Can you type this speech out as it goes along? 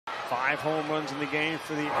5 home runs in the game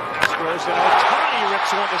for the Astros. And Ohtani rips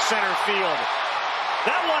one to center field.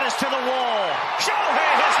 That one is to the wall.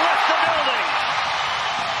 Shohei has left the building.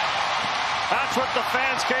 That's what the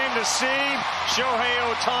fans came to see. Shohei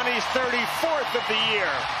Ohtani's 34th of the year.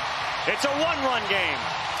 It's a 1-run game.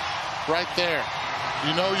 Right there.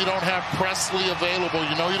 You know you don't have Presley available.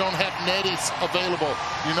 You know you don't have Nettis available.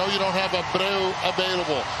 You know you don't have Abreu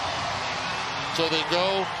available. So they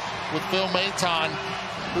go with Phil Maton,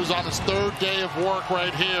 who's on his 3rd day of work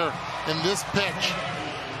right here in this pitch.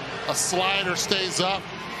 A slider stays up,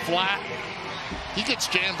 flat. He gets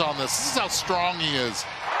jammed on this. This is how strong he is.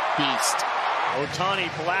 Beast. Ohtani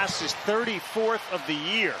blasts his 34th of the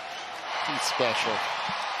year. He's special.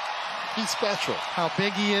 He's special. How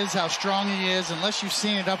big he is, how strong he is, unless you've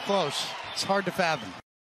seen it up close, it's hard to fathom.